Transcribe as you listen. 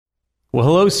Well,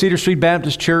 hello, Cedar Street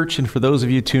Baptist Church, and for those of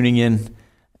you tuning in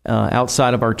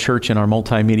outside of our church and our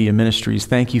multimedia ministries,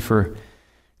 thank you for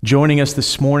joining us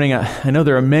this morning. I know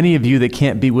there are many of you that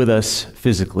can't be with us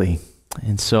physically,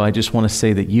 and so I just want to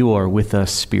say that you are with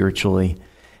us spiritually.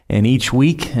 And each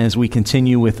week, as we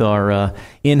continue with our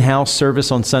in-house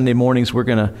service on Sunday mornings, we're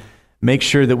going to make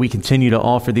sure that we continue to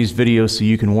offer these videos so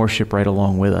you can worship right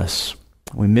along with us.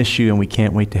 We miss you, and we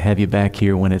can't wait to have you back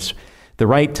here when it's the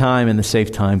right time and the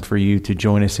safe time for you to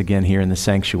join us again here in the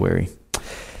sanctuary.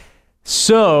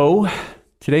 So,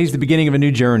 today's the beginning of a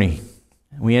new journey.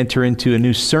 We enter into a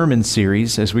new sermon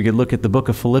series as we could look at the book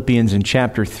of Philippians in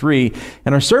chapter 3.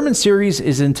 And our sermon series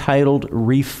is entitled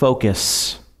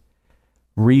Refocus.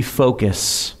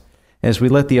 Refocus. As we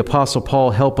let the Apostle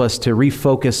Paul help us to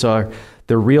refocus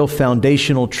the real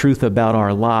foundational truth about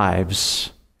our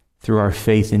lives through our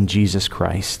faith in Jesus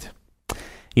Christ.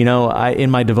 You know,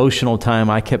 in my devotional time,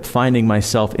 I kept finding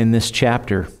myself in this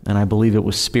chapter, and I believe it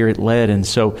was Spirit-led. And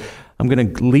so I'm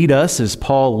going to lead us, as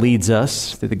Paul leads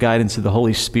us, through the guidance of the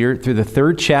Holy Spirit, through the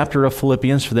third chapter of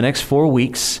Philippians for the next 4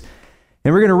 weeks.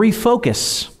 And we're going to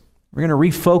refocus. We're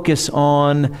going to refocus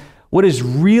on what is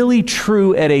really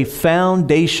true at a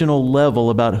foundational level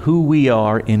about who we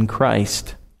are in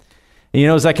Christ. And, you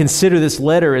know, as I consider this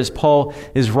letter, as Paul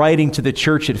is writing to the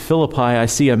church at Philippi, I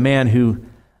see a man who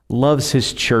loves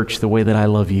his church the way that I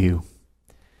love you.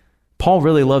 Paul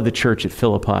really loved the church at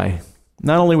Philippi.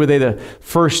 Not only were they the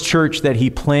first church that he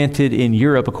planted in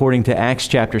Europe, according to Acts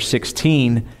chapter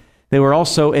 16, they were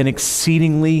also an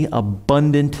exceedingly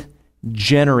abundant,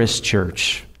 generous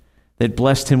church that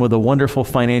blessed him with a wonderful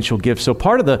financial gift. So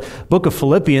part of the book of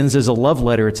Philippians is a love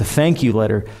letter. It's a thank you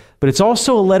letter, but it's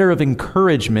also a letter of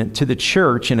encouragement to the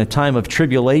church in a time of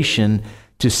tribulation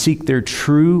to seek their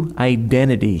true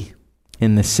identity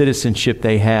in the citizenship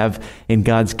they have in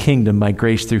God's kingdom by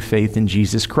grace through faith in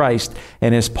Jesus Christ.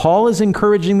 And as Paul is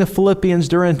encouraging the Philippians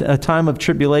during a time of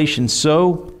tribulation,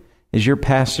 so as your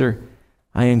pastor,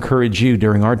 I encourage you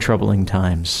during our troubling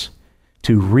times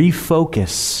to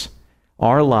refocus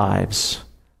our lives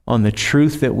on the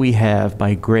truth that we have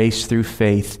by grace through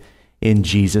faith in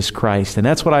Jesus Christ. And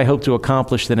that's what I hope to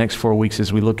accomplish the next 4 weeks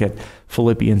as we look at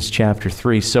Philippians chapter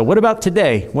 3. So what about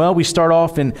today? Well, we start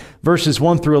off in verses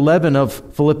 1 through 11 of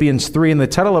Philippians 3, and the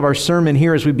title of our sermon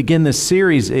here as we begin this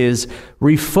series is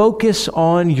Refocus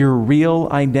on Your Real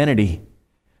Identity.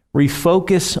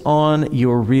 Refocus on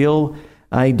your real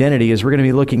identity, as we're going to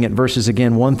be looking at verses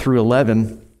again 1 through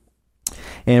 11.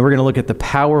 And we're going to look at the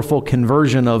powerful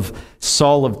conversion of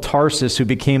Saul of Tarsus, who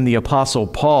became the Apostle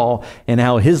Paul, and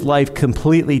how his life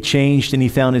completely changed and he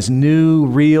found his new,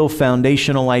 real,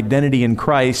 foundational identity in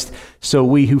Christ. So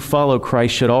we who follow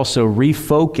Christ should also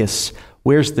refocus.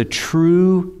 Where's the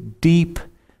true, deep,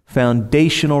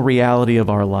 foundational reality of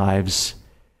our lives?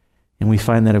 And we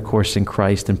find that, of course, in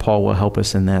Christ, and Paul will help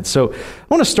us in that. So I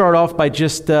want to start off by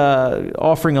just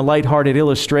offering a lighthearted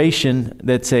illustration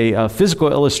that's a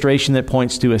physical illustration that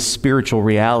points to a spiritual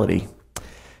reality.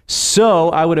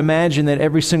 So I would imagine that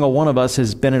every single one of us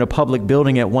has been in a public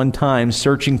building at one time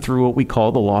searching through what we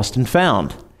call the lost and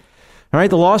found. All right,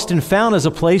 the lost and found is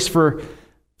a place for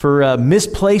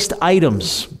misplaced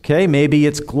items. Okay, maybe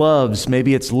it's gloves,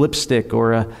 maybe it's lipstick,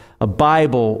 or a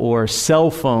Bible, or a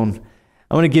cell phone.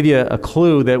 I want to give you a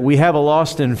clue that we have a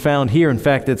lost and found here. In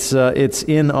fact, it's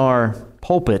in our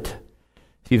pulpit.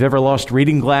 If you've ever lost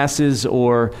reading glasses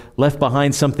or left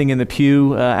behind something in the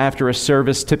pew after a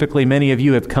service, typically many of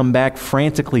you have come back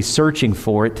frantically searching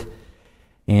for it.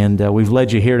 And we've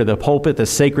led you here to the pulpit, the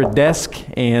sacred desk,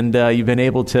 and you've been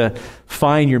able to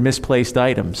find your misplaced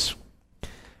items.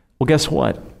 Well, guess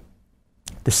what?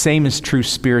 The same is true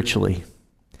spiritually.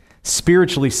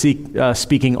 Spiritually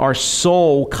speaking, our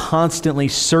soul constantly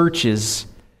searches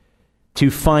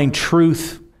to find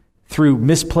truth through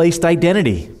misplaced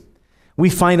identity.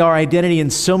 We find our identity in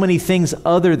so many things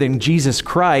other than Jesus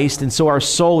Christ, and so our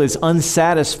soul is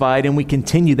unsatisfied, and we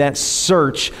continue that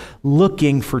search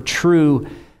looking for true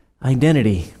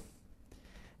identity.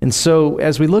 And so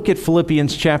as we look at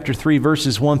Philippians chapter 3,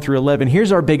 verses 1 through 11,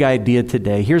 here's our big idea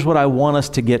today. Here's what I want us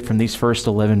to get from these first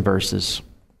 11 verses.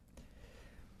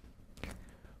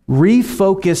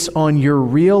 Refocus on your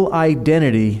real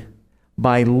identity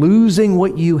by losing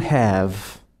what you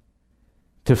have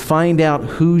to find out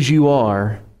whose you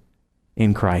are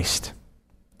in Christ.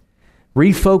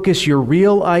 Refocus your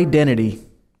real identity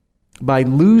by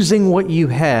losing what you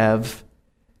have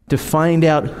to find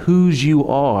out whose you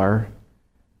are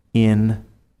in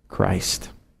Christ.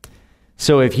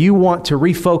 So if you want to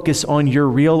refocus on your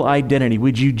real identity,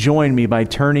 would you join me by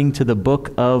turning to the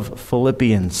book of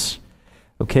Philippians?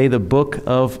 Okay, the book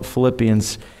of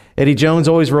Philippians. Eddie Jones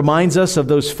always reminds us of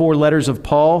those 4 letters of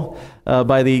Paul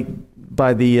by the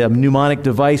mnemonic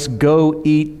device, go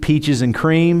eat peaches and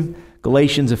cream,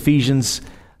 Galatians, Ephesians,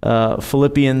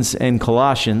 Philippians, and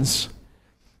Colossians.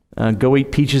 Go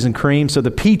eat peaches and cream. So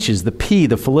the peaches, the P,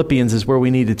 the Philippians is where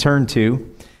we need to turn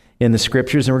to in the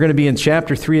Scriptures. And we're going to be in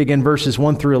chapter 3 again, verses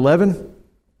 1 through 11.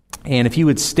 And if you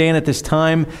would stand at this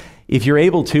time, if you're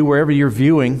able to, wherever you're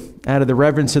viewing, out of the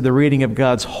reverence of the reading of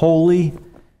God's holy,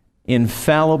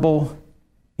 infallible,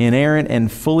 inerrant,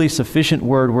 and fully sufficient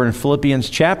word, we're in Philippians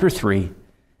chapter 3,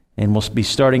 and we'll be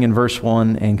starting in verse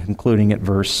 1 and concluding at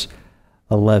verse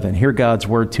 11. Hear God's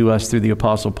word to us through the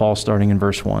Apostle Paul, starting in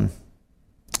verse 1.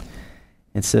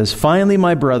 It says, "Finally,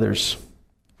 my brothers,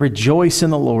 rejoice in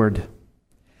the Lord.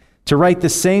 To write the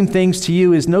same things to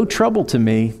you is no trouble to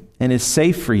me and is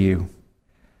safe for you.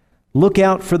 Look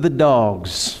out for the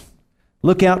dogs.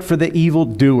 Look out for the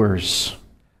evildoers.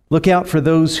 Look out for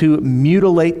those who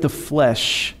mutilate the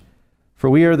flesh. For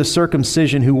we are the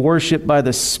circumcision who worship by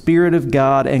the Spirit of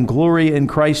God and glory in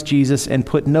Christ Jesus and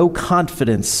put no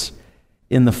confidence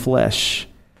in the flesh.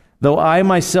 Though I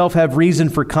myself have reason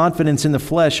for confidence in the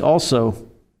flesh also.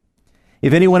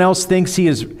 If anyone else thinks he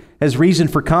has reason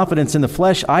for confidence in the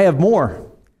flesh, I have more.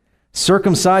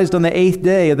 Circumcised on the 8th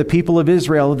day of the people of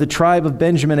Israel, of the tribe of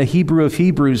Benjamin, a Hebrew of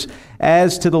Hebrews,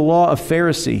 as to the law of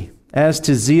Pharisee, as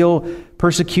to zeal,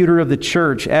 persecutor of the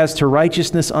church, as to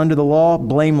righteousness under the law,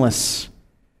 blameless.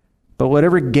 But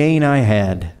whatever gain I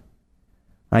had,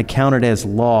 I counted as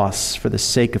loss for the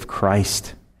sake of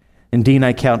Christ. Indeed,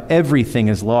 I count everything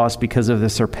as loss because of the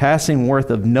surpassing worth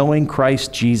of knowing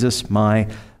Christ Jesus my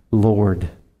Lord.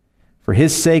 For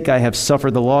his sake I have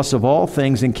suffered the loss of all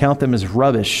things and count them as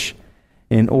rubbish,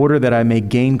 in order that I may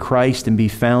gain Christ and be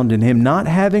found in him, not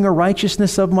having a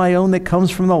righteousness of my own that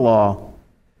comes from the law,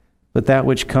 but that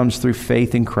which comes through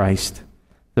faith in Christ,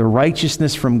 the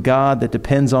righteousness from God that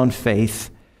depends on faith,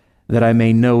 that I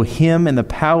may know him and the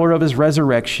power of his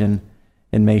resurrection,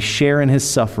 and may share in his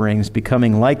sufferings,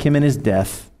 becoming like him in his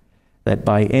death, that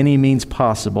by any means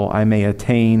possible I may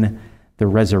attain the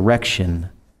resurrection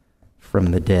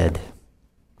from the dead."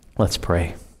 Let's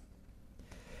pray.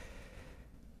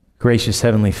 Gracious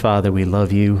Heavenly Father, we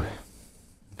love you.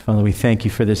 Father, we thank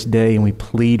you for this day, and we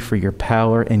plead for your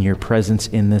power and your presence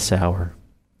in this hour.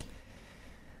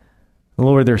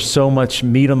 Lord, there's so much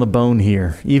meat on the bone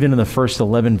here, even in the first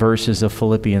 11 verses of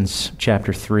Philippians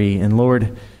chapter 3. And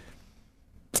Lord,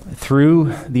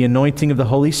 through the anointing of the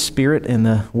Holy Spirit and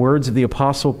the words of the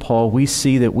Apostle Paul, we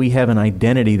see that we have an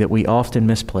identity that we often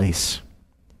misplace.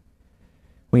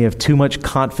 We have too much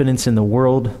confidence in the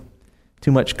world,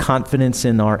 too much confidence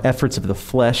in our efforts of the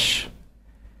flesh,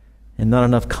 and not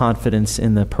enough confidence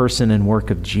in the person and work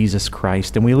of Jesus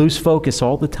Christ. And we lose focus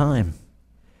all the time.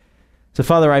 So,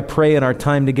 Father, I pray in our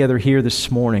time together here this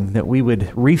morning that we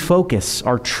would refocus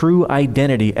our true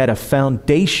identity at a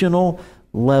foundational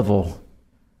level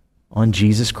on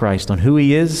Jesus Christ, on who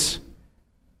he is,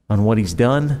 on what he's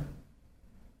done,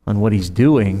 on what he's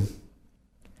doing,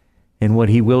 and what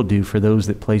he will do for those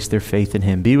that place their faith in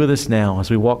him. Be with us now as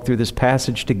we walk through this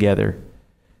passage together,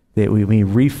 that we may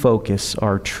refocus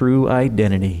our true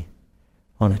identity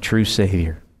on a true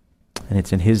Savior. And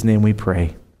it's in his name we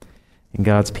pray. And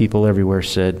God's people everywhere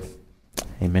said,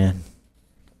 amen.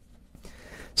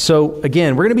 So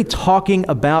again, we're going to be talking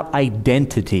about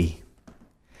identity.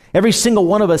 Every single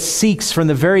one of us seeks from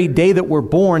the very day that we're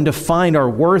born to find our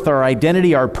worth, our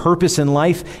identity, our purpose in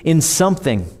life in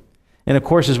something. And of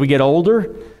course, as we get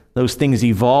older, those things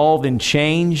evolve and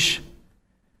change.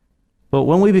 But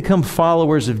when we become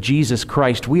followers of Jesus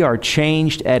Christ, we are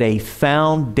changed at a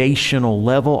foundational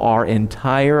level. Our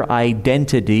entire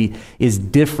identity is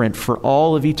different for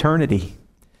all of eternity.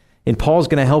 And Paul's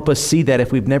going to help us see that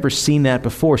if we've never seen that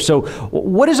before. So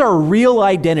what is our real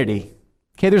identity?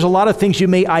 Okay, there's a lot of things you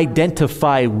may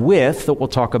identify with that we'll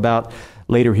talk about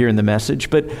later here in the message.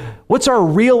 But what's our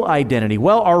real identity?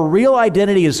 Well, our real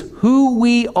identity is who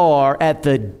we are at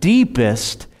the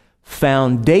deepest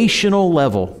foundational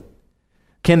level.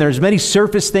 Ken, there's many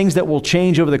surface things that will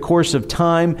change over the course of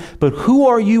time, but who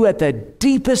are you at the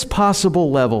deepest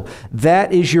possible level?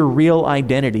 That is your real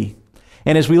identity.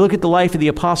 And as we look at the life of the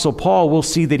Apostle Paul, we'll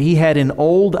see that he had an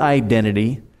old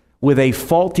identity with a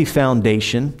faulty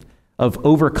foundation of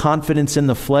overconfidence in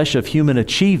the flesh of human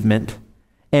achievement,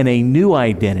 and a new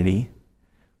identity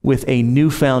with a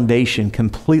new foundation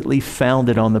completely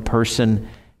founded on the person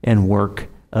and work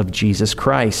of Jesus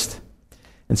Christ.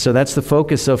 And so that's the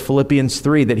focus of Philippians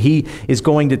 3, that he is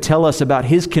going to tell us about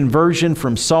his conversion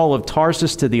from Saul of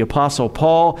Tarsus to the Apostle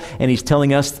Paul, and he's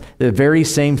telling us the very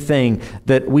same thing,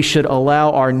 that we should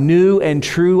allow our new and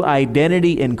true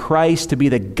identity in Christ to be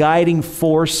the guiding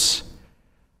force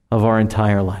of our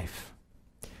entire life.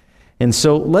 And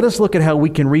so let us look at how we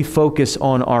can refocus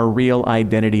on our real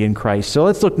identity in Christ. So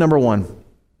let's look, number one,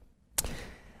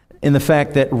 in the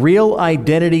fact that real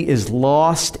identity is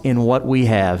lost in what we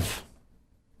have.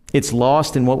 It's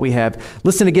lost in what we have.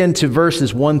 Listen again to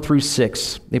verses 1 through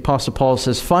 6. The Apostle Paul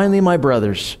says, "Finally, my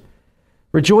brothers,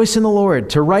 rejoice in the Lord.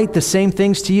 To write the same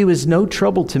things to you is no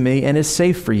trouble to me and is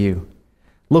safe for you.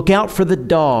 Look out for the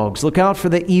dogs. Look out for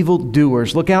the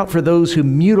evildoers. Look out for those who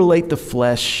mutilate the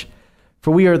flesh.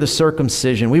 For we are the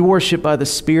circumcision. We worship by the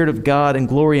Spirit of God and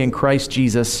glory in Christ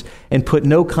Jesus and put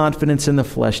no confidence in the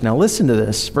flesh." Now listen to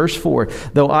this. Verse 4.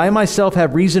 "Though I myself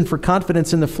have reason for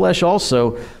confidence in the flesh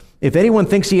also, if anyone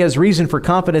thinks he has reason for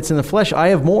confidence in the flesh, I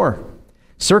have more.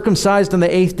 Circumcised on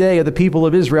the 8th day of the people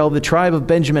of Israel, the tribe of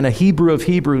Benjamin, a Hebrew of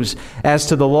Hebrews, as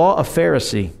to the law, a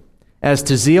Pharisee, as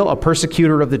to zeal, a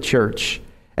persecutor of the church,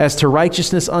 as to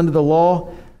righteousness under the law,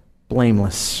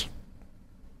 blameless."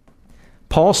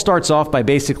 Paul starts off by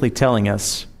basically telling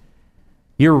us,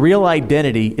 your real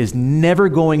identity is never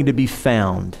going to be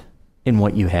found in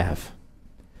what you have.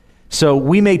 So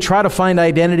we may try to find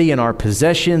identity in our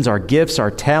possessions, our gifts,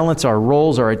 our talents, our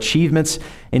roles, our achievements,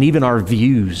 and even our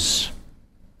views.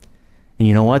 And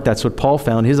you know what? That's what Paul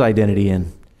found his identity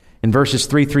in. In verses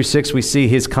 3 through 6, we see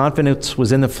his confidence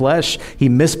was in the flesh. He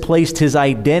misplaced his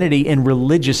identity in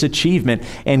religious achievement.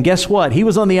 And guess what? He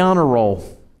was on the honor roll.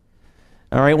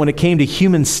 All right, when it came to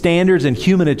human standards and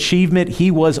human achievement, he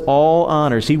was all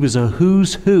honors. He was a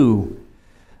who's who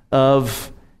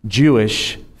of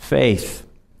Jewish faith.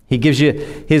 He gives you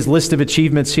his list of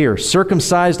achievements here.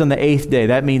 Circumcised on the 8th day.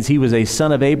 That means he was a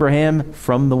son of Abraham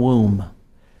from the womb.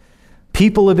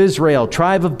 People of Israel,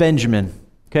 tribe of Benjamin.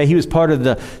 Okay, he was part of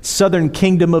the southern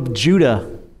kingdom of Judah.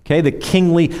 Okay, the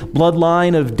kingly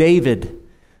bloodline of David.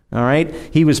 All right,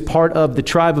 he was part of the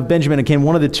tribe of Benjamin. Again,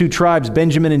 one of the two tribes,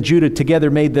 Benjamin and Judah, together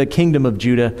made the kingdom of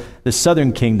Judah, the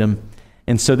southern kingdom.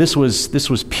 And so this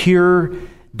was pure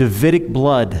Davidic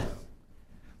blood.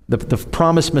 The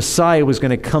promised Messiah was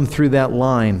going to come through that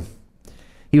line.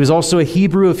 He was also a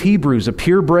Hebrew of Hebrews, a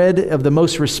purebred of the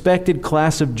most respected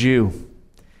class of Jew.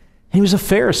 He was a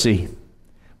Pharisee,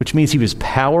 which means he was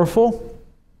powerful,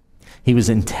 he was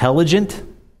intelligent,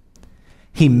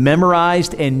 he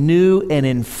memorized and knew and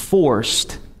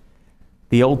enforced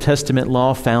the Old Testament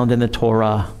law found in the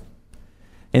Torah.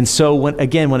 And so when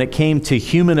it came to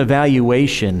human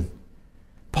evaluation,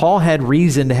 Paul had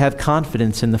reason to have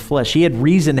confidence in the flesh. He had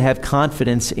reason to have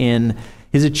confidence in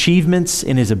his achievements,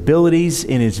 in his abilities,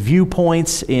 in his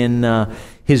viewpoints, in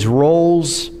his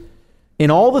roles. In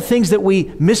all the things that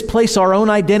we misplace our own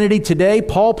identity today,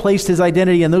 Paul placed his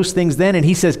identity in those things then, and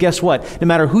he says, guess what? No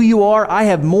matter who you are, I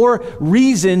have more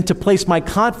reason to place my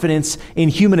confidence in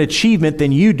human achievement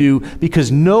than you do,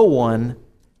 because no one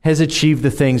has achieved the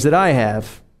things that I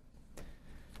have.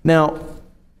 Now,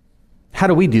 how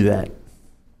do we do that?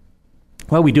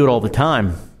 Well, we do it all the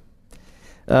time.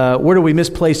 Where do we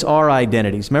misplace our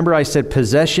identities? Remember I said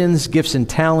possessions, gifts and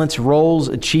talents, roles,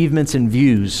 achievements, and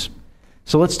views.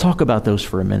 So let's talk about those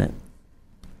for a minute.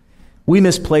 We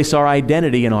misplace our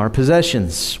identity in our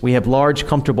possessions. We have large,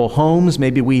 comfortable homes.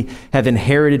 Maybe we have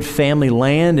inherited family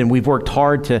land and we've worked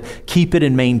hard to keep it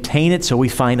and maintain it, so we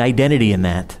find identity in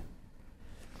that.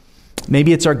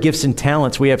 Maybe it's our gifts and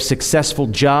talents. We have successful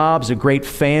jobs, a great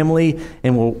family,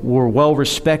 and we're well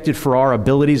respected for our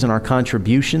abilities and our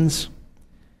contributions.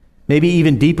 Maybe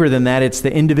even deeper than that, it's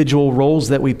the individual roles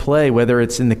that we play, whether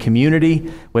it's in the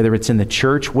community, whether it's in the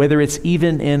church, whether it's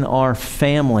even in our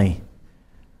family.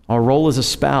 Our role as a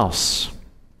spouse,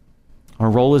 our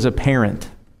role as a parent,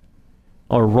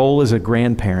 our role as a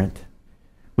grandparent.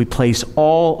 We place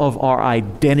all of our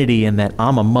identity in that.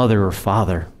 I'm a mother or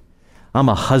father. I'm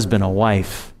a husband, a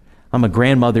wife. I'm a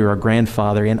grandmother or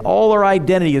grandfather. And all our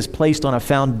identity is placed on a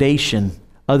foundation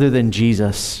other than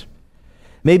Jesus.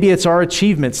 Maybe it's our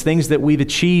achievements, things that we've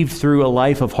achieved through a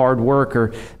life of hard work,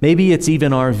 or maybe it's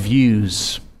even our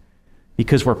views,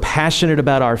 because we're passionate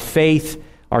about our faith,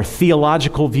 our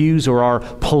theological views, or our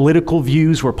political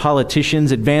views, where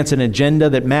politicians advance an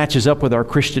agenda that matches up with our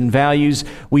Christian values.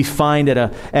 We find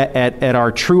at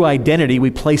our true identity, we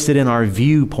place it in our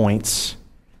viewpoints,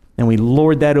 and we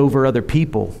lord that over other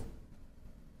people.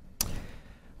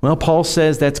 Well, Paul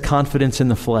says that's confidence in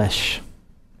the flesh.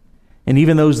 And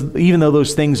even though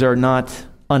those things are not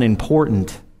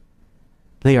unimportant,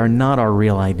 They are not our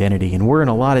real identity. And we're in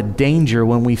a lot of danger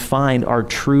when we find our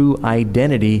true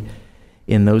identity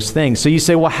in those things. So you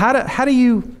say, well, how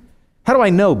do I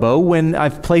know, Bo, when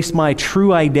I've placed my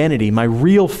true identity, my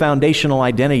real foundational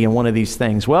identity in one of these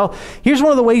things? Well, here's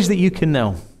one of the ways that you can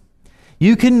know.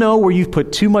 You can know where you've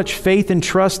put too much faith and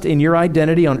trust in your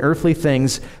identity on earthly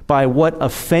things by what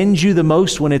offends you the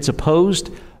most when it's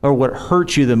opposed or what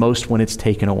hurts you the most when it's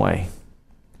taken away.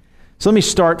 So let me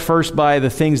start first by the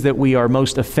things that we are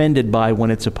most offended by when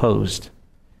it's opposed.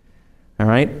 All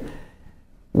right?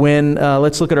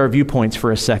 Let's look at our viewpoints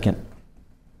for a second.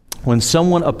 When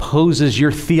someone opposes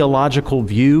your theological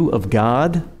view of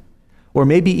God, or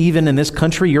maybe even in this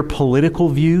country, your political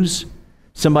views,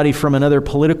 somebody from another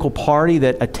political party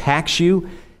that attacks you,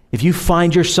 if you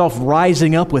find yourself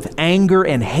rising up with anger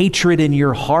and hatred in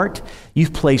your heart,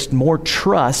 you've placed more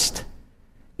trust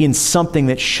in something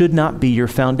that should not be your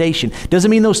foundation.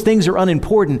 Doesn't mean those things are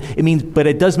unimportant. But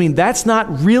it does mean that's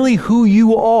not really who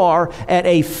you are at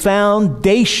a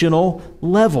foundational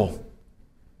level.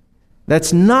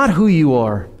 That's not who you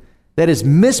are. That is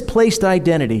misplaced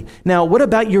identity. Now, what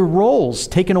about your roles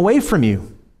taken away from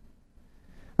you?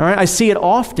 All right, I see it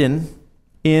often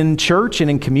in church and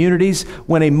in communities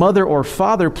when a mother or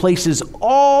father places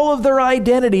all of their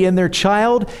identity in their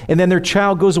child, and then their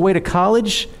child goes away to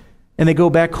college, and they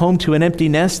go back home to an empty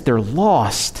nest. They're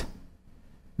lost.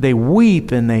 They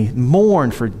weep and they mourn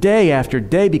for day after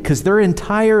day because their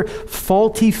entire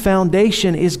faulty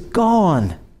foundation is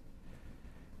gone.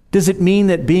 Does it mean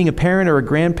that being a parent or a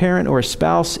grandparent or a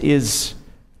spouse is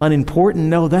unimportant?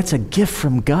 No, that's a gift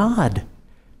from God.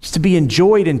 It's to be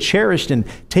enjoyed and cherished and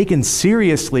taken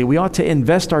seriously. We ought to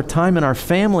invest our time in our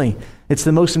family. It's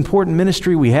the most important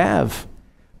ministry we have.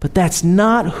 But that's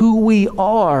not who we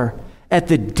are at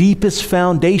the deepest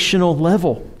foundational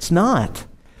level. It's not.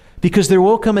 Because there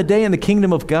will come a day in the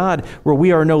kingdom of God where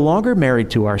we are no longer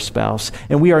married to our spouse,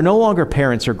 and we are no longer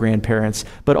parents or grandparents,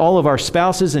 but all of our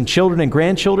spouses and children and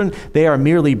grandchildren, they are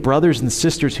merely brothers and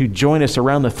sisters who join us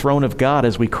around the throne of God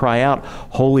as we cry out,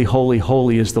 "Holy, holy,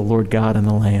 holy is the Lord God and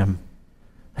the Lamb."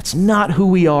 That's not who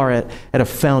we are at a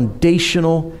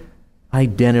foundational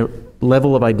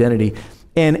level of identity.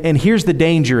 And here's the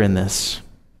danger in this.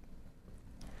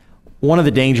 One of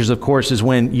the dangers, of course, is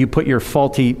when you put your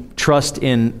faulty trust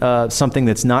in something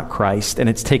that's not Christ and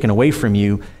it's taken away from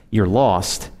you, you're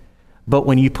lost. But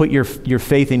when you put your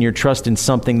faith and your trust in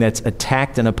something that's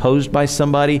attacked and opposed by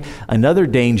somebody, another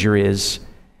danger is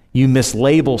you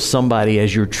mislabel somebody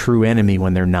as your true enemy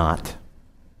when they're not.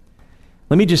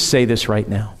 Let me just say this right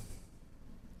now.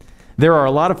 There are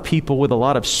a lot of people with a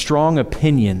lot of strong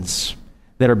opinions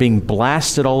that are being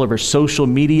blasted all over social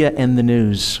media and the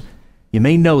news. You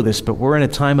may know this, but we're in a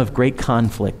time of great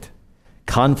conflict.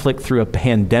 Conflict through a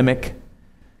pandemic,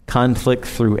 conflict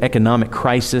through economic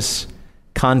crisis,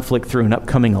 conflict through an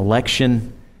upcoming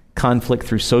election, conflict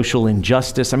through social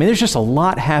injustice. There's just a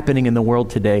lot happening in the world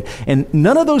today. And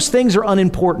none of those things are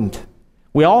unimportant.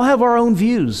 We all have our own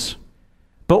views.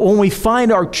 But when we find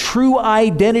our true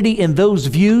identity in those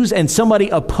views and somebody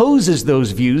opposes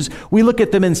those views, we look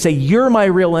at them and say, "You're my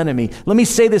real enemy." Let me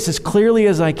say this as clearly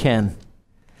as I can.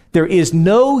 There is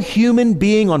no human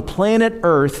being on planet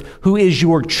Earth who is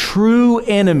your true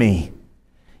enemy.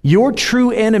 Your true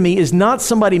enemy is not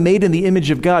somebody made in the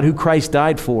image of God who Christ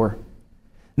died for.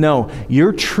 No,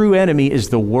 your true enemy is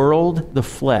the world, the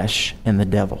flesh, and the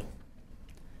devil.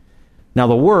 Now,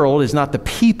 the world is not the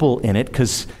people in it,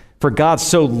 because for God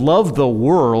so loved the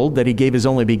world that he gave his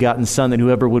only begotten Son, that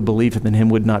whoever would believe in him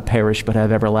would not perish but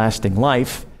have everlasting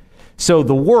life. So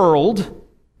the world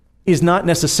is not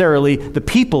necessarily the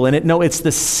people in it. No, it's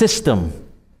the system.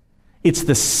 It's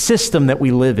the system that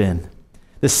we live in.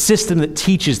 The system that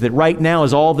teaches that right now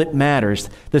is all that matters.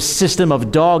 The system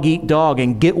of dog eat dog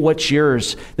and get what's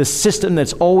yours. The system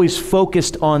that's always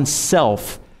focused on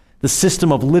self. The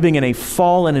system of living in a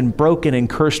fallen and broken and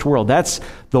cursed world. That's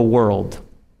the world.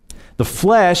 The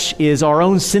flesh is our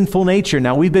own sinful nature.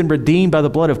 Now, we've been redeemed by the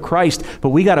blood of Christ, but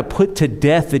we got to put to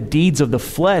death the deeds of the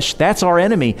flesh. That's our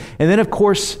enemy. And then, of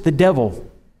course, the devil.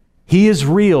 He is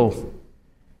real,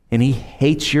 and he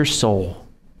hates your soul.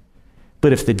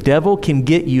 But if the devil can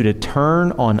get you to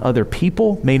turn on other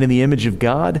people made in the image of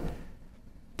God,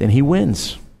 then he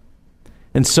wins.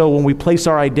 And so when we place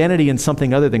our identity in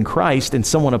something other than Christ and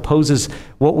someone opposes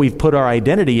what we've put our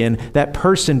identity in, that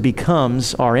person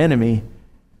becomes our enemy.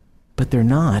 But they're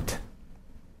not.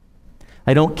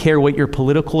 I don't care what your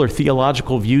political or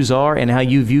theological views are and how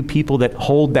you view people that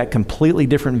hold that completely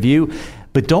different view,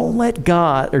 but don't let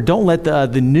God, or don't let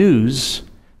the news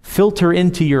filter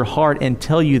into your heart and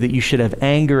tell you that you should have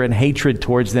anger and hatred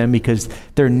towards them, because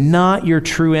they're not your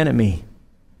true enemy.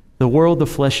 The world, the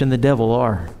flesh, and the devil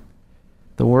are.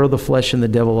 The world, the flesh, and the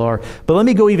devil are. But let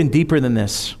me go even deeper than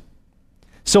this.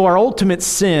 So our ultimate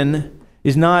sin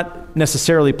is not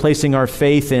necessarily placing our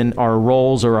faith in our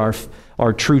roles or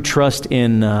our true trust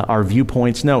in our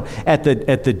viewpoints. No, at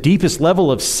the deepest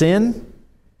level of sin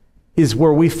is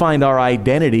where we find our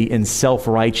identity in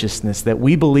self-righteousness, that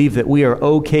we believe that we are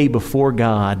okay before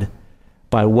God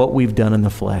by what we've done in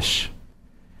the flesh.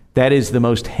 That is the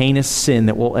most heinous sin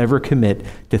that we'll ever commit,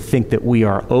 to think that we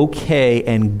are okay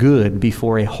and good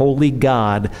before a holy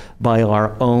God by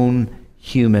our own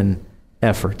human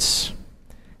efforts.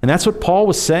 And that's what Paul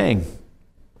was saying.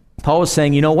 Paul was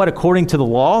saying, you know what, according to the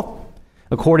law,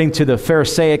 according to the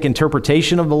Pharisaic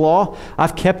interpretation of the law,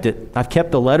 I've kept it. I've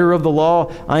kept the letter of the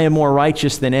law. I am more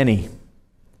righteous than any.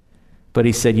 But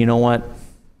he said, you know what?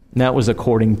 That was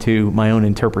according to my own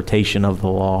interpretation of the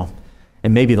law.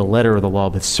 And maybe the letter of the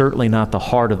law, but certainly not the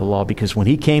heart of the law. Because when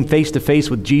he came face to face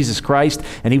with Jesus Christ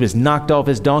and he was knocked off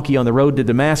his donkey on the road to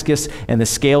Damascus and the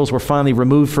scales were finally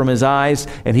removed from his eyes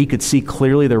and he could see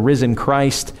clearly the risen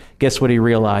Christ, guess what he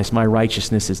realized? My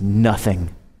righteousness is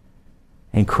nothing.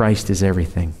 And Christ is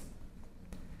everything.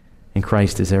 And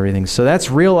Christ is everything. So that's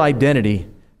real identity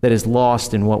that is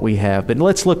lost in what we have. But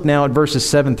let's look now at verses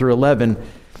 7 through 11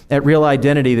 at real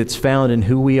identity that's found in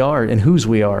who we are and whose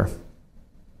we are.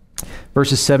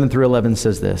 Verses 7 through 11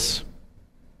 says this: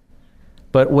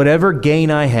 "But whatever gain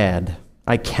I had,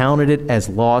 I counted it as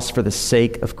loss for the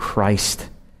sake of Christ.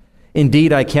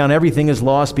 Indeed, I count everything as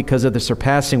loss because of the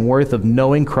surpassing worth of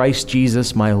knowing Christ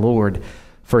Jesus my Lord.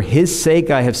 For his sake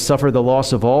I have suffered the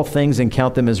loss of all things and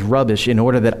count them as rubbish, in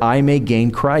order that I may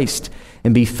gain Christ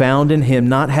and be found in him,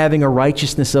 not having a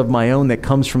righteousness of my own that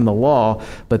comes from the law,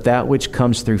 but that which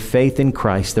comes through faith in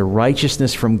Christ, the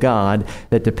righteousness from God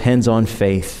that depends on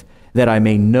faith, that I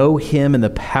may know him in the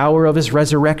power of his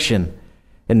resurrection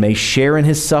and may share in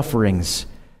his sufferings,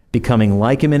 becoming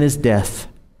like him in his death,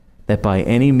 that by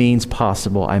any means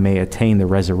possible I may attain the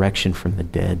resurrection from the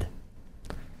dead."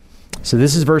 So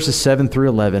this is verses 7 through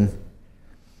 11.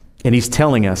 And he's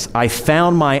telling us, I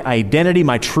found my identity,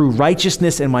 my true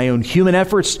righteousness in my own human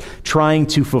efforts, trying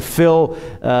to fulfill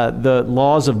the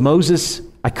laws of Moses.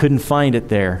 I couldn't find it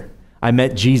there. I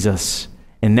met Jesus.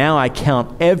 And now I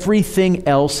count everything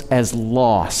else as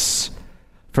loss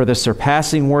for the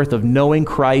surpassing worth of knowing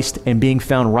Christ and being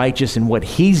found righteous in what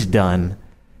he's done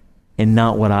and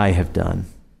not what I have done.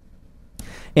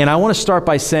 And I want to start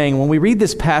by saying, when we read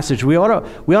this passage, we ought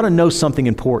to know something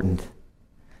important.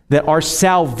 That our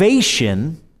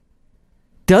salvation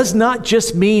does not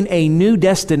just mean a new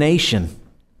destination.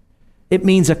 It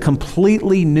means a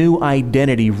completely new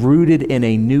identity rooted in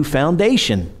a new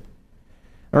foundation.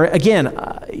 Or again,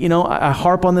 I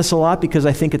harp on this a lot because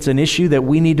I think it's an issue that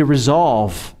we need to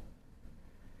resolve.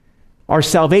 Our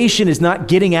salvation is not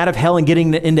getting out of hell and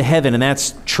getting into heaven, and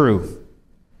that's true.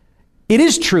 It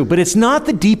is true, but it's not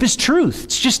the deepest truth.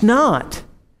 It's just not.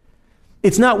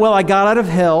 It's not, well, I got out of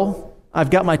hell, I've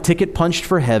got my ticket punched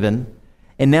for heaven,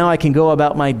 and now I can go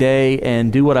about my day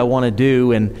and do what I want to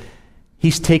do, and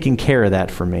he's taking care of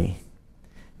that for me.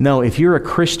 No, if you're a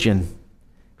Christian,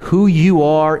 who you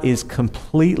are is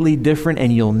completely different,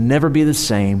 and you'll never be the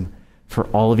same for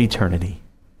all of eternity.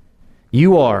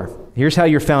 You are. Here's how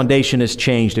your foundation has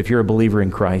changed if you're a believer in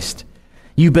Christ.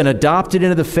 You've been adopted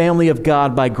into the family of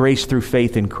God by grace through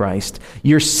faith in Christ.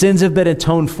 Your sins have been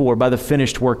atoned for by the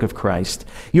finished work of Christ.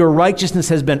 Your righteousness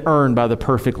has been earned by the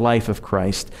perfect life of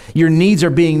Christ. Your needs are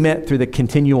being met through the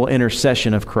continual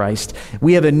intercession of Christ.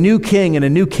 We have a new king and a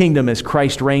new kingdom as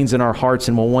Christ reigns in our hearts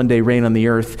and will one day reign on the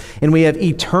earth. And we have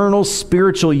eternal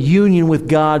spiritual union with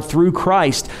God through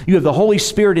Christ. You have the Holy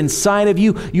Spirit inside of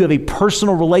you. You have a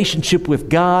personal relationship with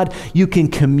God. You can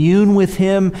commune with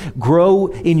him, grow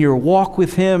in your walk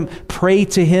with him, pray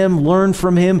to him, learn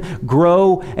from him,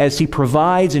 grow as he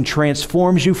provides and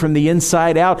transforms you from the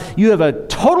inside out. You have a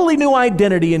totally new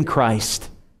identity in Christ.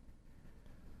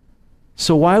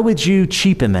 So why would you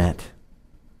cheapen that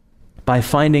by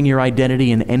finding your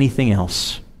identity in anything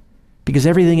else? Because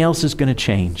everything else is going to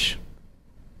change.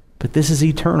 But this is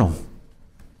eternal.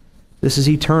 This is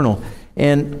eternal.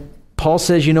 And Paul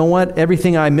says, you know what?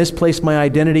 Everything I misplaced my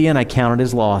identity in, I counted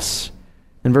as loss.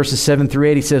 In verses 7 through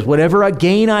 8, he says, whatever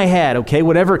gain I had, okay,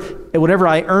 whatever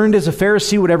I earned as a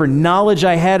Pharisee, whatever knowledge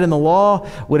I had in the law,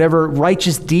 whatever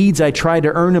righteous deeds I tried to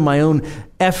earn in my own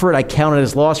effort, I counted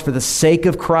as loss for the sake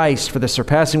of Christ, for the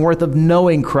surpassing worth of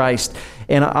knowing Christ.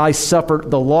 And I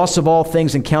suffered the loss of all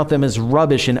things and count them as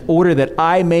rubbish in order that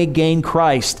I may gain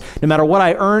Christ. No matter what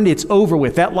I earned, it's over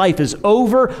with. That life is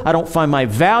over. I don't find my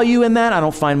value in that. I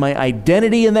don't find my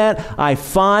identity in that. I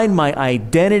find my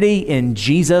identity in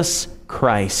Jesus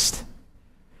Christ.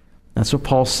 That's what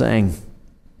Paul's saying.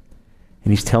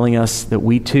 And he's telling us that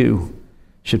we too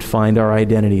should find our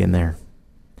identity in there.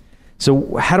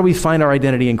 So how do we find our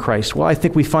identity in Christ? Well, I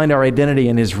think we find our identity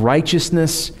in his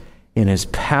righteousness, in his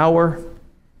power,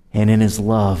 and in his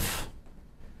love.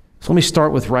 So let me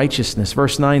start with righteousness.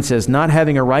 Verse 9 says, not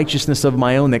having a righteousness of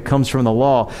my own that comes from the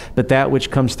law, but that which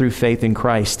comes through faith in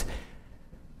Christ.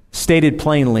 Stated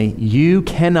plainly, you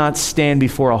cannot stand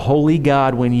before a holy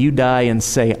God when you die and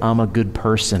say, I'm a good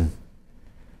person.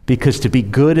 Because to be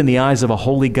good in the eyes of a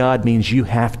holy God means you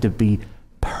have to be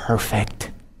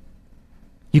perfect.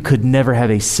 You could never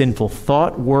have a sinful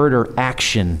thought, word, or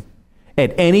action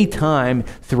at any time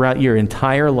throughout your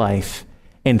entire life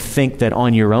and think that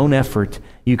on your own effort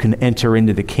you can enter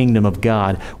into the kingdom of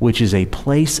God, which is a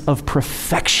place of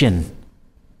perfection.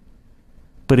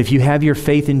 But if you have your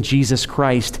faith in Jesus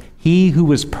Christ, he who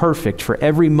was perfect for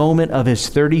every moment of his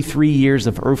 33 years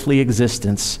of earthly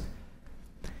existence,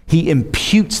 he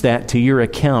imputes that to your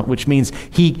account, which means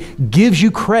he gives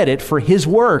you credit for his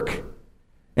work.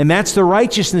 And that's the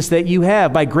righteousness that you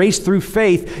have. By grace through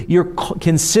faith, you're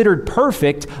considered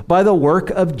perfect by the work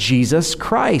of Jesus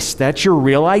Christ. That's your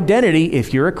real identity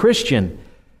if you're a Christian.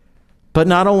 But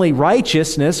not only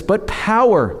righteousness, but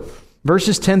power.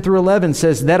 Verses 10 through 11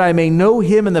 says, that I may know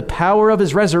him in the power of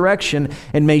his resurrection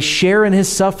and may share in his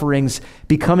sufferings,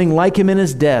 becoming like him in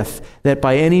his death, that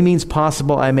by any means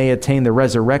possible I may attain the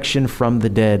resurrection from the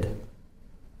dead.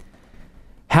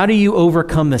 How do you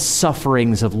overcome the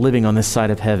sufferings of living on this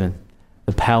side of heaven?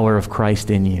 The power of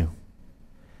Christ in you.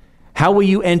 How will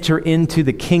you enter into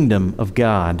the kingdom of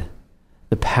God?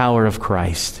 The power of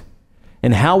Christ.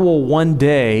 And how will one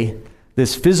day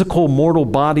this physical mortal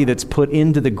body that's put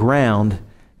into the ground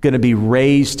going to be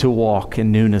raised to walk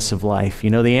in newness of life?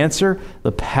 You know the answer?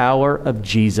 The power of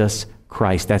Jesus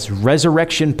Christ. That's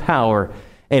resurrection power.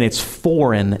 And it's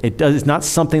foreign. It's not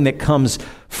something that comes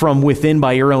from within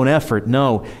by your own effort.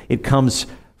 No, it comes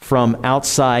from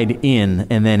outside in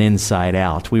and then inside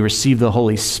out. We receive the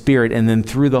Holy Spirit, and then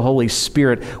through the Holy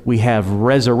Spirit, we have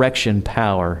resurrection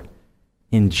power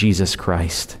in Jesus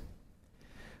Christ.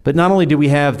 But not only do we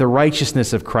have the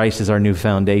righteousness of Christ as our new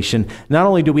foundation, not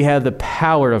only do we have the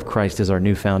power of Christ as our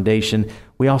new foundation,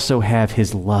 we also have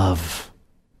his love.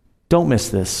 Don't miss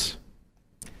this.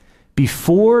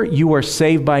 Before you are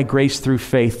saved by grace through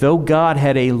faith, though God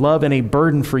had a love and a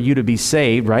burden for you to be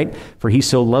saved, right? For he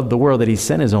so loved the world that he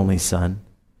sent his only son.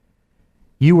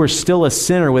 You were still a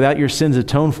sinner without your sins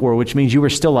atoned for, which means you were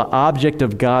still an object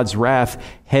of God's wrath,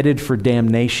 headed for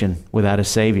damnation without a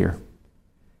Savior.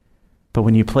 But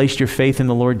when you placed your faith in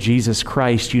the Lord Jesus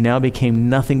Christ, you now became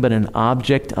nothing but an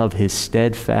object of his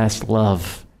steadfast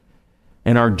love.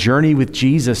 And our journey with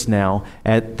Jesus now,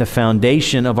 at the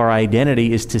foundation of our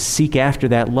identity, is to seek after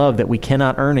that love that we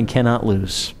cannot earn and cannot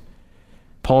lose.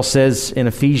 Paul says in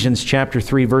Ephesians chapter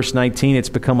 3, verse 19, it's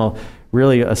become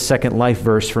really a second life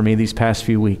verse for me these past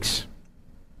few weeks.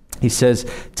 He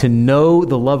says, to know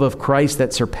the love of Christ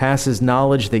that surpasses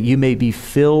knowledge, that you may be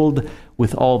filled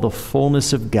with all the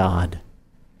fullness of God.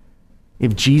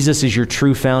 If Jesus is your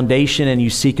true foundation and you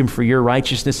seek him for your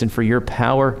righteousness and for your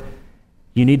power,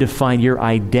 you need to find your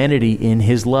identity in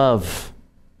his love.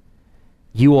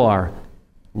 You are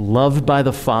loved by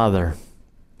the Father.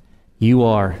 You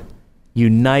are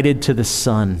united to the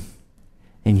Son.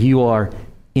 And you are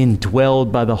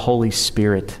indwelled by the Holy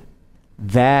Spirit.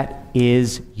 That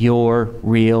is your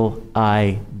real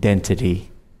identity.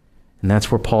 And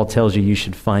that's where Paul tells you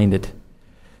should find it.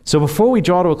 So before we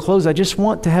draw to a close, I just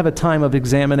want to have a time of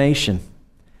examination.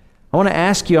 I want to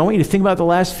ask you, I want you to think about the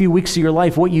last few weeks of your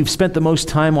life, what you've spent the most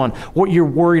time on, what you're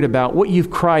worried about, what you've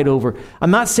cried over.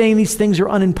 I'm not saying these things are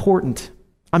unimportant.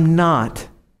 I'm not.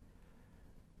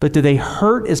 But do they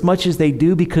hurt as much as they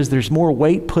do because there's more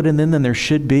weight put in them than there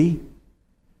should be?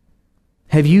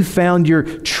 Have you found your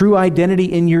true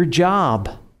identity in your job,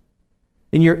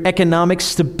 in your economic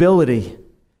stability,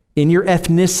 in your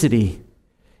ethnicity,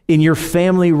 in your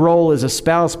family role as a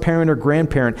spouse, parent, or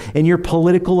grandparent, in your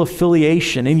political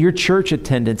affiliation, in your church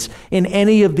attendance, in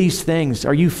any of these things?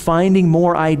 Are you finding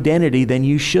more identity than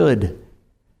you should?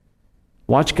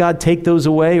 Watch God take those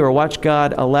away, or watch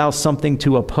God allow something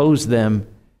to oppose them,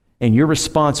 and your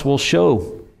response will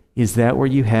show, is that where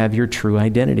you have your true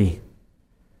identity?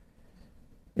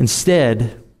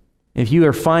 Instead, if you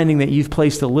are finding that you've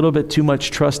placed a little bit too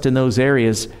much trust in those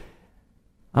areas,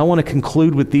 I want to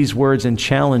conclude with these words and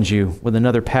challenge you with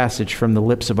another passage from the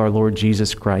lips of our Lord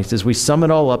Jesus Christ. As we sum it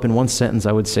all up in one sentence,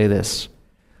 I would say this: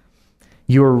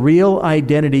 your real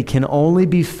identity can only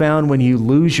be found when you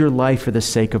lose your life for the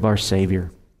sake of our Savior.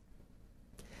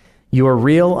 Your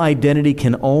real identity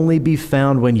can only be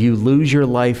found when you lose your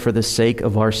life for the sake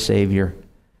of our Savior.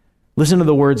 Listen to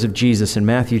the words of Jesus in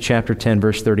Matthew chapter 10,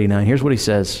 verse 39. Here's what he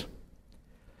says.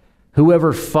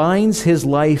 Whoever finds his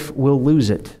life will lose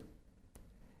it,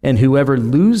 and whoever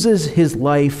loses his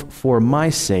life for my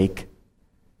sake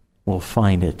will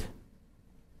find it.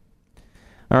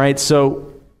 All right,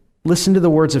 so listen to the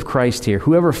words of Christ here.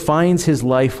 Whoever finds his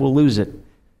life will lose it.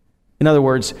 In other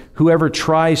words, whoever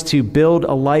tries to build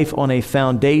a life on a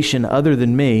foundation other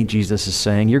than me, Jesus is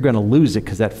saying, you're going to lose it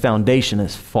because that foundation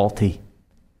is faulty.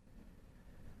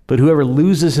 But whoever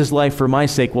loses his life for my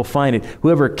sake will find it.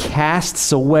 Whoever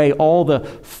casts away all the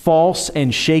false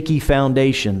and shaky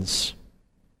foundations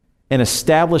and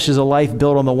establishes a life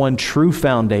built on the one true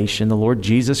foundation, the Lord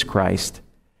Jesus Christ,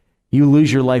 you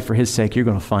lose your life for his sake, you're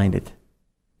going to find it.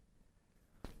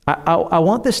 I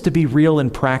want this to be real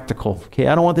and practical. Okay,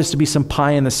 I don't want this to be some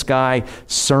pie-in-the-sky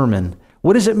sermon.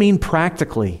 What does it mean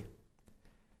practically?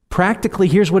 Practically,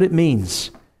 here's what it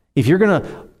means. If you're going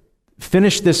to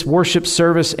finish this worship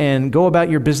service and go about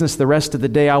your business the rest of the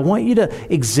day, I want you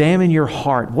to examine your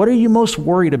heart. What are you most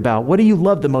worried about? What do you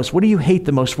love the most? What do you hate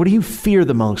the most? What do you fear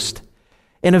the most?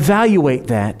 And evaluate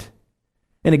that.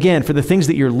 And again, for the things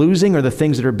that you're losing or the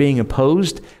things that are being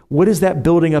opposed, what is that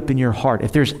building up in your heart?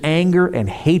 If there's anger and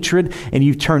hatred and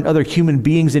you've turned other human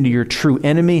beings into your true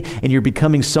enemy and you're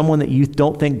becoming someone that you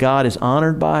don't think God is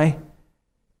honored by,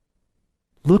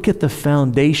 look at the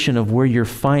foundation of where you're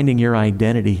finding your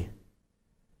identity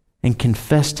and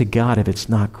confess to God if it's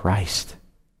not Christ.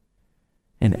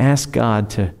 And ask God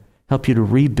to help you to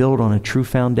rebuild on a true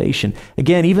foundation.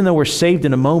 Again, even though we're saved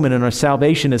in a moment and our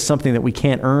salvation is something that we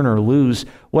can't earn or lose,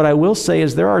 what I will say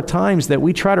is there are times that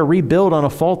we try to rebuild on a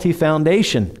faulty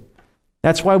foundation.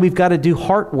 That's why we've got to do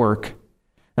heart work.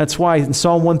 That's why in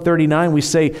Psalm 139 we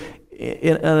say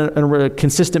on a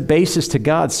consistent basis to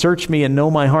God, search me and know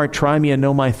my heart, try me and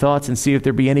know my thoughts, and see if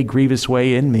there be any grievous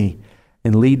way in me,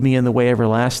 and lead me in the way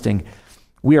everlasting.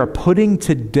 We are putting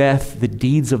to death the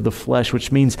deeds of the flesh,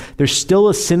 which means there's still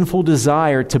a sinful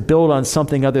desire to build on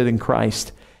something other than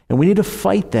Christ. And we need to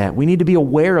fight that. We need to be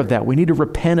aware of that. We need to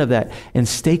repent of that and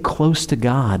stay close to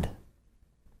God.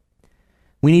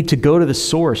 We need to go to the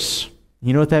source.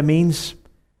 You know what that means?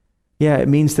 Yeah, it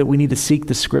means that we need to seek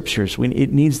the Scriptures. We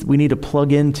need to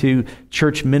plug into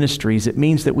church ministries. It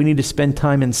means that we need to spend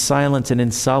time in silence and in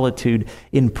solitude,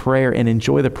 in prayer, and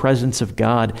enjoy the presence of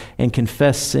God, and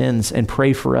confess sins and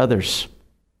pray for others.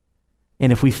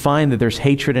 And if we find that there's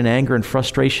hatred and anger and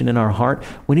frustration in our heart,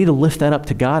 we need to lift that up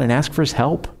to God and ask for His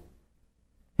help.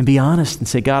 And be honest and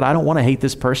say, God, I don't want to hate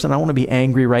this person. I want to be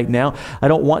angry right now. I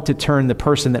don't want to turn the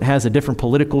person that has a different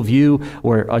political view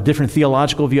or a different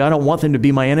theological view. I don't want them to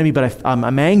be my enemy, but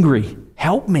I'm angry.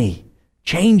 Help me.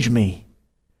 Change me.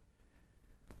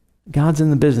 God's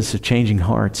in the business of changing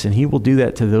hearts, and He will do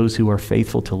that to those who are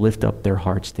faithful to lift up their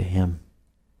hearts to Him.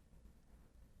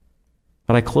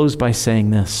 But I close by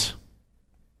saying this.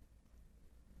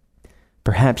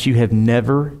 Perhaps you have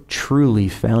never truly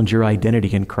found your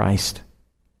identity in Christ.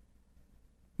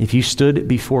 If you stood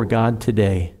before God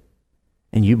today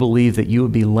and you believe that you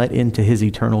would be let into His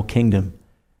eternal kingdom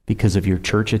because of your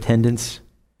church attendance,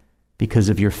 because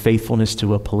of your faithfulness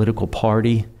to a political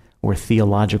party or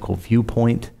theological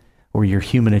viewpoint, or your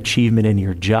human achievement in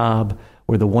your job,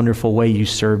 or the wonderful way you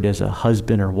served as a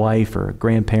husband or wife or a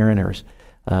grandparent or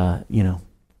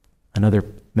another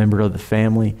member of the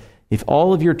family, if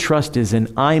all of your trust is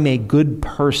in I'm a good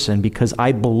person because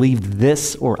I believe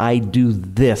this or I do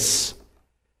this,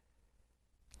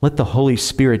 let the Holy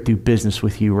Spirit do business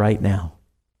with you right now.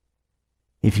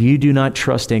 If you do not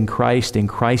trust in Christ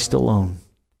alone,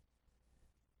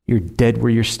 you're dead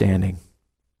where you're standing.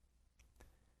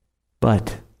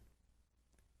 But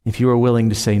if you are willing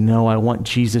to say, no, I want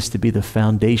Jesus to be the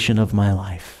foundation of my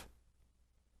life,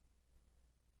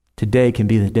 today can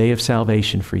be the day of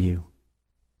salvation for you.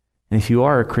 And if you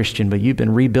are a Christian, but you've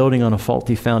been rebuilding on a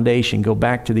faulty foundation, go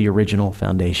back to the original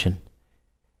foundation.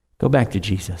 Go back to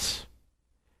Jesus.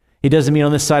 It doesn't mean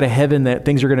on this side of heaven that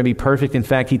things are going to be perfect. In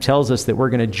fact, He tells us that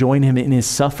we're going to join Him in His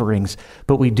sufferings,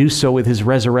 but we do so with His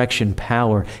resurrection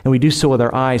power, and we do so with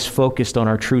our eyes focused on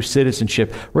our true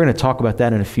citizenship. We're going to talk about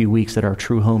that in a few weeks, that our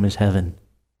true home is heaven.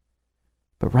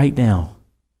 But right now,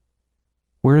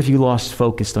 where have you lost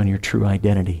focus on your true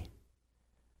identity?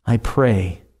 I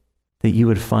pray that you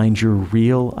would find your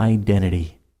real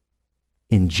identity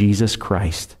in Jesus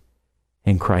Christ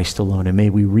and Christ alone. And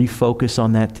may we refocus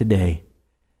on that today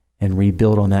and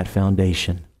rebuild on that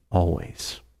foundation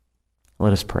always.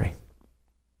 Let us pray.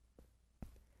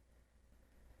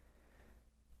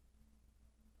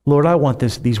 Lord, I want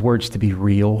these words to be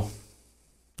real.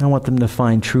 I want them to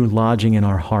find true lodging in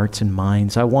our hearts and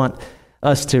minds. I want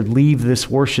us to leave this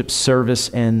worship service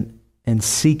and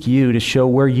seek you to show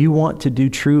where you want to do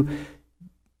true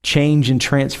change and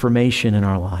transformation in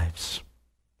our lives.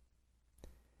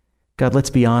 God,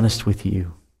 let's be honest with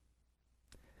you.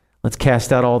 Let's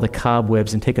cast out all the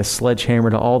cobwebs and take a sledgehammer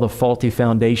to all the faulty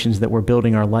foundations that we're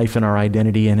building our life and our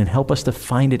identity in, and help us to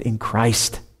find it in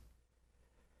Christ.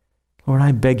 Lord,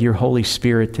 I beg your Holy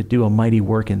Spirit to do a mighty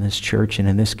work in this church and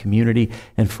in this community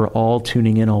and for all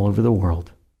tuning in all over the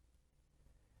world.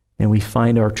 And we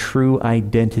find our true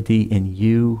identity in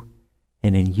you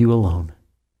and in you alone.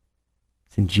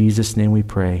 It's in Jesus' name we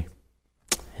pray.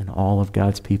 And all of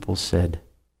God's people said,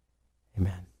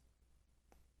 amen.